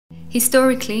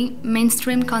Historically,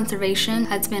 mainstream conservation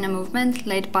has been a movement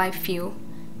led by few.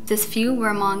 This few were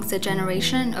amongst a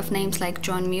generation of names like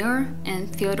John Muir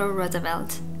and Theodore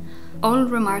Roosevelt. All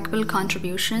remarkable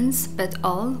contributions, but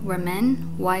all were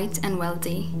men, white and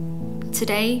wealthy.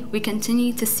 Today, we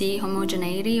continue to see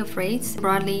homogeneity of race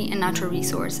broadly in natural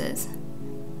resources.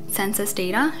 Census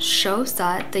data shows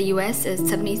that the US is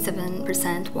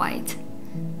 77% white.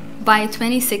 By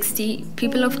 2060,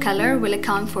 people of color will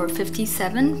account for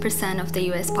 57% of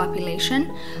the US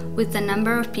population, with the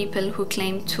number of people who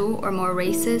claim 2 or more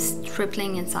races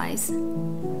tripling in size.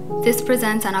 This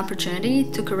presents an opportunity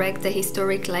to correct the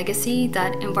historic legacy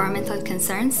that environmental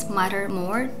concerns matter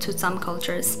more to some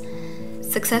cultures.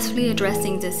 Successfully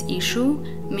addressing this issue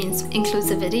means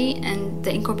inclusivity and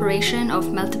the incorporation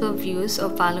of multiple views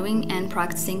of valuing and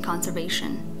practicing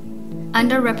conservation.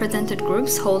 Underrepresented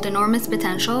groups hold enormous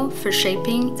potential for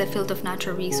shaping the field of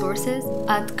natural resources.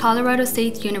 At Colorado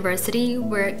State University,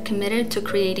 we're committed to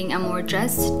creating a more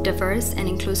just, diverse, and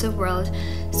inclusive world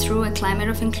through a climate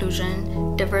of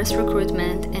inclusion, diverse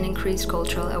recruitment, and increased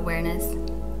cultural awareness.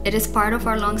 It is part of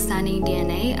our long-standing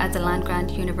DNA at the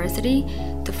land-grant university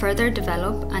to further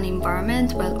develop an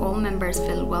environment where all members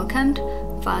feel welcomed,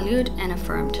 valued, and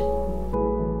affirmed.